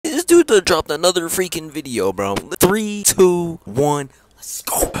dude dropped another freaking video, bro. 3, 2, 1. Let's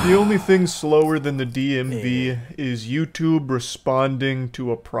go. The only thing slower than the DMV is YouTube responding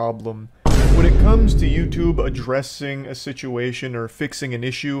to a problem. When it comes to YouTube addressing a situation or fixing an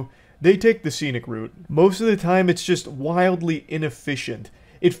issue, they take the scenic route. Most of the time, it's just wildly inefficient.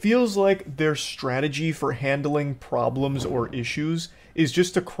 It feels like their strategy for handling problems or issues is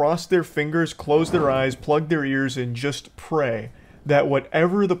just to cross their fingers, close their eyes, plug their ears, and just pray that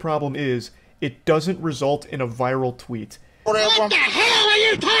whatever the problem is, it doesn't result in a viral tweet. What the hell are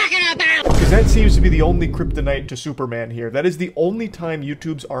you talking about? Because that seems to be the only kryptonite to Superman here. That is the only time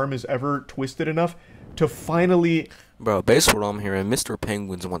YouTube's arm is ever twisted enough to finally... Bro, based on what I'm hearing, Mr.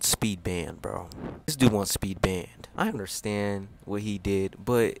 Penguins wants speed banned, bro. This dude wants speed banned. I understand what he did,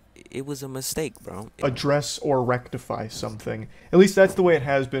 but it was a mistake, bro. Address or rectify something. At least that's the way it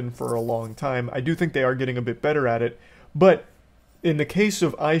has been for a long time. I do think they are getting a bit better at it. But in the case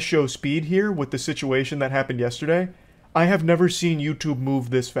of iShowSpeed here, with the situation that happened yesterday, I have never seen YouTube move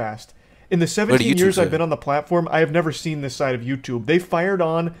this fast. In the 17 years I've been on the platform, I have never seen this side of YouTube. They fired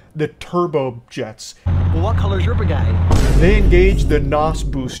on the turbo jets. Well, what color's your brigade? They engaged the NOS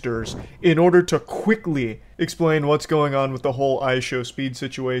boosters in order to quickly explain what's going on with the whole iShowSpeed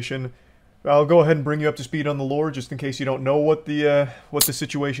situation. I'll go ahead and bring you up to speed on the lore, just in case you don't know what the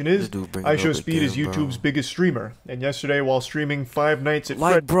situation is. iShowSpeed is YouTube's biggest streamer, and yesterday, while streaming 5 nights at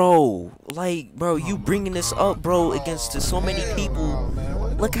bro, you bringing this up, bro, against so many people.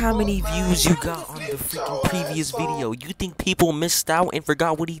 Look how many views you got on the freaking previous video. You think people missed out and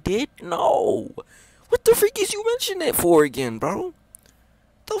forgot what he did? No. What the freak is you mentioning it for again, bro?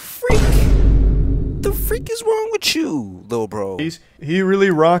 The freak is wrong with you, little bro? He really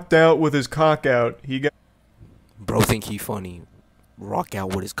rocked out with his cock out. He got... Bro think he funny. Rock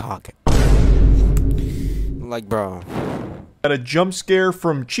out with his cock out. Like, bro. Got a jump scare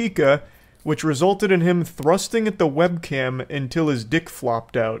from Chica, which resulted in him thrusting at the webcam until his dick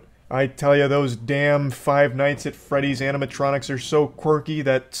flopped out. I tell ya, those damn 5 Nights at Freddy's animatronics are so quirky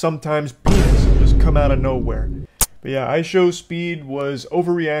that sometimes penis will just come out of nowhere. But yeah, iShowSpeed was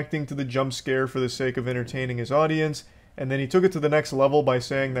overreacting to the jump scare for the sake of entertaining his audience, and then he took it to the next level by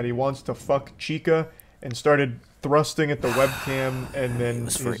saying that he wants to fuck Chica, and started thrusting at the webcam, and then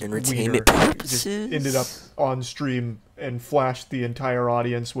his for entertainment purposes. Just ended up on stream and flashed the entire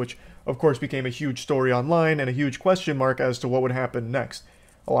audience, which of course became a huge story online and a huge question mark as to what would happen next.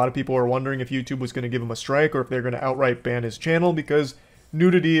 A lot of people are wondering if YouTube was going to give him a strike or if they're going to outright ban his channel because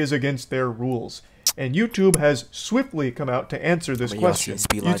nudity is against their rules. And YouTube has swiftly come out to answer this question.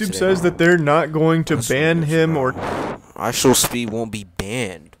 YouTube says that they're not going to ban him or... iShowSpeed won't be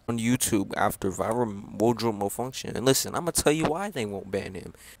banned on YouTube after viral wardrobe malfunction. And listen, I'm going to tell you why they won't ban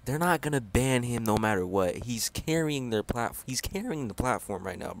him. They're not going to ban him no matter what. He's carrying their platform. He's carrying the platform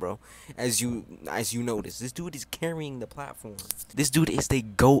right now, bro. As you notice, this dude is carrying the platform. This dude is the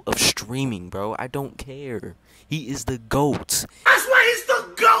GOAT of streaming, bro. I don't care. He is the GOAT. That's why he's the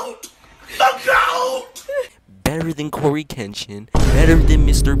GOAT! The GOAT! Better than Corey Kenshin, better than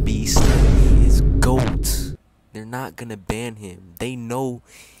Mr. Beast. He is GOAT. They're not gonna ban him. They know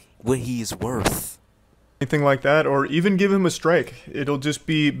what he is worth. Anything like that, or even give him a strike. It'll just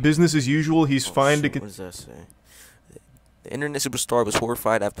be business as usual. He's fine to get... What does that say? The internet superstar was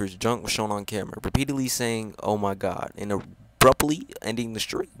horrified after his junk was shown on camera, repeatedly saying, "Oh my god," and abruptly ending the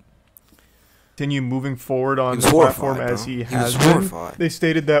stream. Continue moving forward on the platform as he has been. They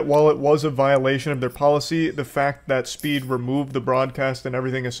stated that while it was a violation of their policy, the fact that Speed removed the broadcast and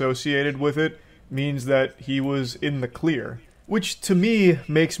everything associated with it means that he was in the clear. Which to me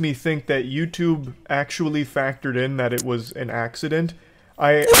makes me think that YouTube actually factored in that it was an accident.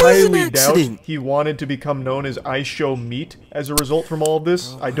 I highly doubt he wanted to become known as iShowmeat as a result from all of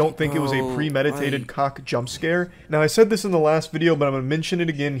this. I don't think it was a premeditated cock jump scare. Now, I said this in the last video, but I'm going to mention it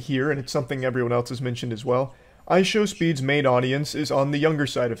again here, and it's something everyone else has mentioned as well. iShowSpeed's main audience is on the younger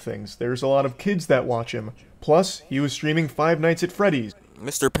side of things. There's a lot of kids that watch him. Plus, he was streaming 5 Nights at Freddy's.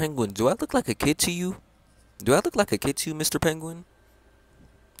 Mr. Penguin, do I look like a kid to you? Do I look like a kid to you, Mr. Penguin?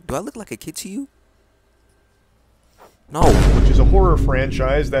 Do I look like a kid to you? No. Which is a horror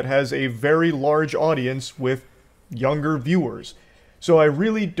franchise that has a very large audience with younger viewers. So I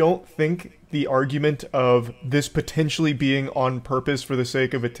really don't think the argument of this potentially being on purpose for the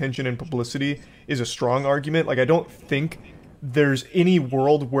sake of attention and publicity is a strong argument. Like, I don't think there's any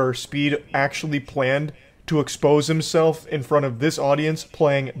world where Speed actually planned to expose himself in front of this audience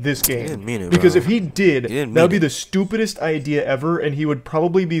playing this game. He didn't mean it, because bro. if he did, that would be the stupidest idea ever, and he would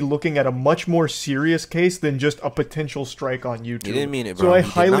probably be looking at a much more serious case than just a potential strike on YouTube. He didn't mean it, bro. So I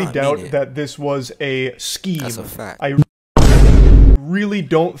highly doubt that this was a scheme. That's a fact. I really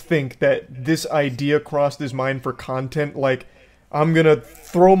don't think that this idea crossed his mind for content, like, I'm gonna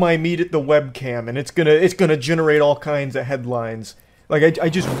throw my meat at the webcam and it's gonna generate all kinds of headlines. Like, I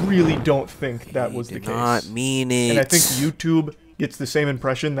just really don't think that was the case. Not mean it. And I think YouTube gets the same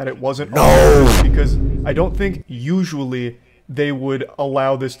impression that it wasn't. No! Because I don't think usually they would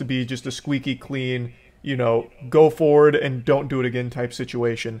allow this to be just a squeaky clean, you know, go forward and don't do it again type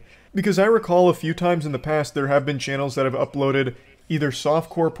situation. Because I recall a few times in the past there have been channels that have uploaded either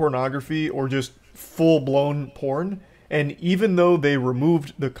softcore pornography or just full-blown porn. And even though they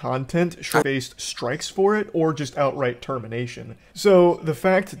removed the content, faced strikes for it or just outright termination. So the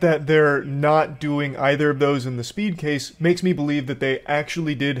fact that they're not doing either of those in the Speed case makes me believe that they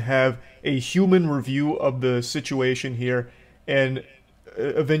actually did have a human review of the situation here and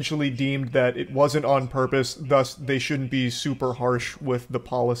eventually deemed that it wasn't on purpose, thus they shouldn't be super harsh with the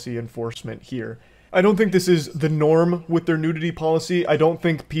policy enforcement here. I don't think this is the norm with their nudity policy. I don't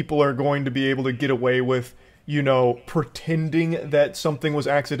think people are going to be able to get away with, you know, pretending that something was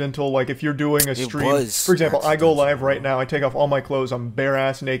accidental. Like if you're doing a stream, for example, I go live right now, I take off all my clothes, I'm bare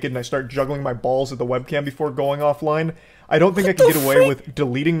ass naked, and I start juggling my balls at the webcam before going offline. I don't think I can get away with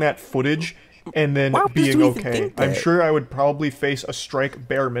deleting that footage and then being okay. I'm sure I would probably face a strike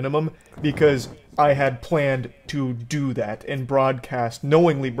bare minimum because I had planned to do that and broadcast,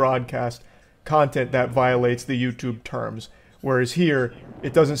 knowingly broadcast content that violates the YouTube terms. Whereas here,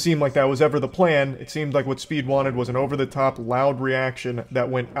 it doesn't seem like that was ever the plan. It seemed like what Speed wanted was an over-the-top, loud reaction that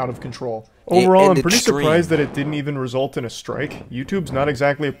went out of control. Overall, I'm pretty surprised that it didn't even result in a strike. YouTube's not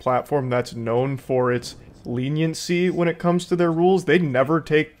exactly a platform that's known for its leniency when it comes to their rules. They never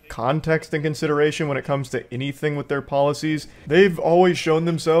take context in consideration when it comes to anything with their policies. They've always shown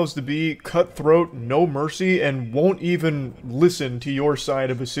themselves to be cutthroat, no mercy, and won't even listen to your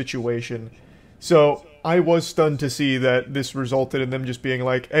side of a situation. So I was stunned to see that this resulted in them just being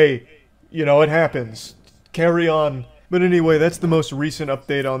like, hey, you know, it happens. Carry on. But anyway, that's the most recent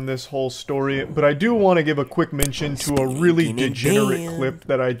update on this whole story. But I do want to give a quick mention to a really degenerate clip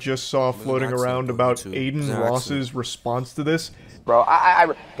that I just saw floating around about Aiden Ross's response to this. Bro,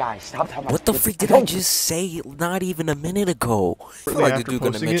 guys, stop talking about what the freak did I just say not even a minute ago? After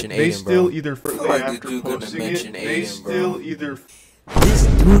posting it, they still either This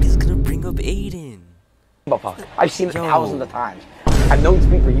dude is gonna bring up Aiden. I've seen it thousands of times. I've known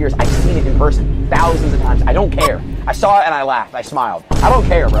Speed for years. I've seen it in person thousands of times. I don't care. I saw it and I laughed. I smiled. I don't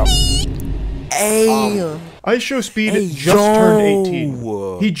care, bro. Hey. iShowSpeed just turned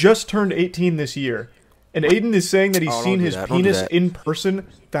 18. He just turned 18 this year. And Aiden is saying that he's seen his penis in person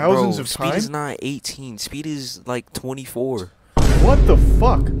thousands of times? Speed is not 18. Speed is like 24. What the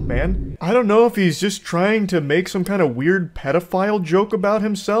fuck, man? I don't know if he's just trying to make some kind of weird pedophile joke about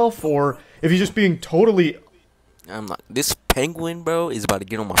himself, or if he's just being totally... I'm like, this penguin, bro, is about to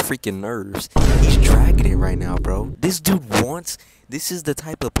get on my freaking nerves. He's dragging it right now, bro. This dude wants... This is the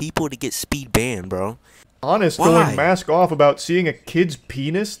type of people to get Speed banned, bro. Honest, going mask off about seeing a kid's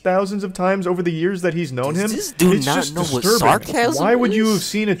penis thousands of times over the years that he's known him. Does this dude not know what sarcasm Why would you have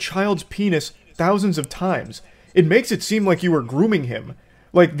seen a child's penis thousands of times? It makes it seem like you were grooming him.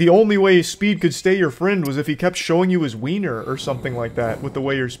 Like, the only way Speed could stay your friend was if he kept showing you his wiener or something like that with the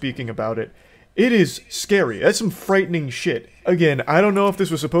way you're speaking about it. It is scary. That's some frightening shit. Again, I don't know if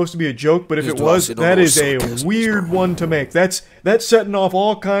this was supposed to be a joke, but if it was, that is a weird one to make. That's setting off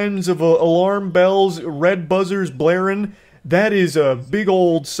all kinds of alarm bells, red buzzers blaring. That is a big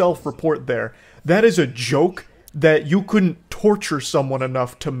old self-report there. That is a joke that you couldn't torture someone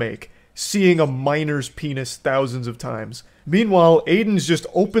enough to make, seeing a minor's penis thousands of times. Meanwhile, Aiden's just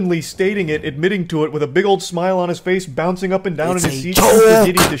openly stating it, admitting to it with a big old smile on his face, bouncing up and down in his seat,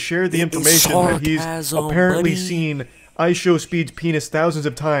 forgetting to share the information that he's apparently seen iShowSpeed's penis thousands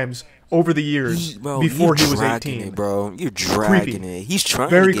of times over the years before he was 18. It, bro. You're dragging it. He's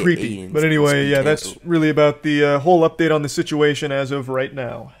trying Very to get creepy. Aiden But anyway, yeah, that's really about the whole update on the situation as of right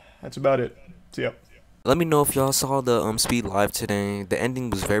now. That's about it. See ya. Let me know if y'all saw the Speed live today. The ending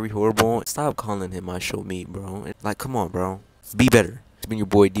was very horrible. Stop calling him iShowmeat, bro. Like, come on, bro. Be better. It's been your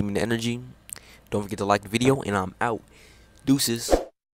boy Demon Energy. Don't forget to like the video, and I'm out. Deuces.